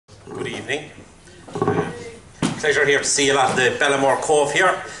evening. Pleasure here to see a lot of the Ballymore-Cobh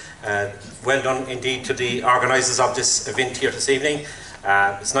here. Well done indeed to the organisers of this event here this evening.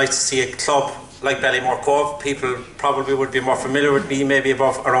 It's nice to see a club like Ballymore-Cobh. People probably would be more familiar with me maybe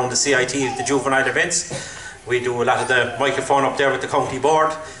around the CIT, the juvenile events. We do a lot of the microphone up there with the county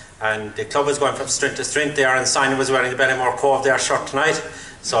board, and the club is going from strength to strength there, and Sonia was wearing the Ballymore-Cobh there shirt tonight,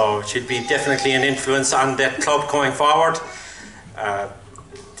 so she'll be definitely an influence on that club going forward.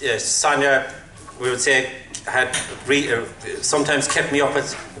 Sonia, we would say, had sometimes kept me up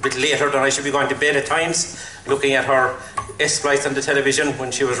a bit later than I should be going to bed at times, looking at her exploits on the television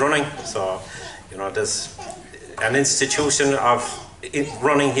when she was running. So, you know, there's an institution of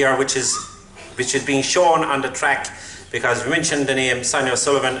running here which is being shown on the track, because we mentioned the name Sonia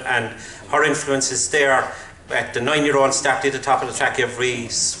O'Sullivan, and her influence is there at the 9-year-old start at the top of the track every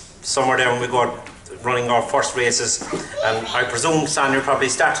summer there when we go running our first races. And I presume Sonia probably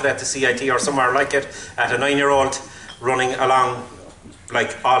started at the CIT or somewhere like it at a 9-year-old, running along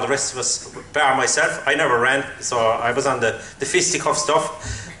like all the rest of us, bar myself. I never ran, so I was on the fisticuff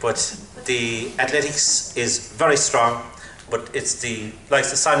stuff, but the athletics is very strong, but it's the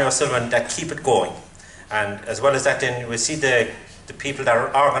likes of Sonia O'Sullivan that keep it going. And as well as that, then we see the people that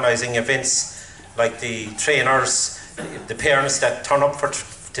are organising events, like the trainers, the parents that turn up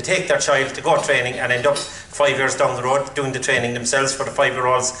to take their child to go training and end up 5 years down the road doing the training themselves for the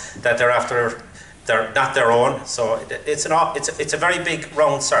 5-year-olds that they're after, they're not their own. So it's a very big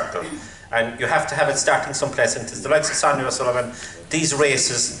round circle, and you have to have it starting someplace, and it's the likes of Sonia O'Sullivan, these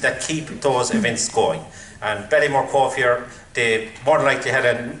races that keep those events going. And Ballymore-Cobh here, they more than likely had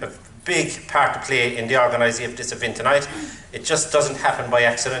a big part to play in the organising of this event tonight. It just doesn't happen by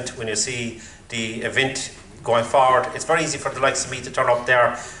accident when you see the event going forward. It's very easy for the likes of me to turn up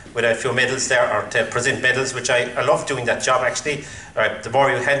there with a few medals there, or to present medals, which I love doing that job actually. The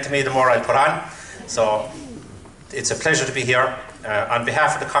more you hand to me, the more I'll put on. So it's a pleasure to be here. On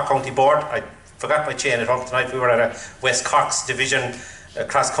behalf of the Cork County Board, I forgot my chain at home tonight. We were at a West Cork's division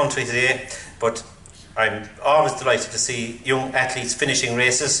cross country today, but I'm always delighted to see young athletes finishing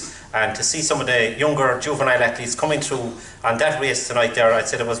races, and to see some of the younger juvenile athletes coming through on that race tonight there. I'd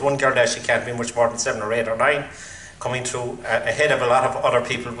say there was one girl there, she can't be much more than 7 or 8 or 9, coming through ahead of a lot of other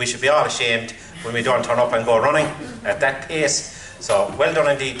people. We should be all ashamed when we don't turn up and go running at that pace. So well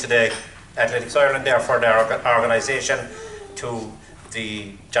done indeed to the Athletics Ireland there for their organisation, to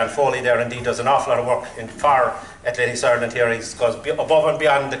the John Foley there indeed does an awful lot of work for Athletics Ireland here. He goes above and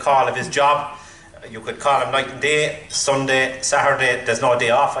beyond the call of his job. You could call him night and day, Sunday, Saturday, there's no day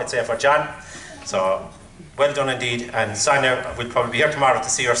off, I'd say, for John. So, well done indeed. And Sonia will probably be here tomorrow to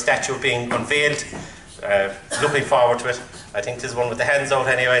see her statue being unveiled. Looking forward to it. I think this is one with the hands out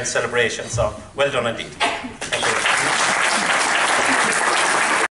anyway in celebration, so well done indeed.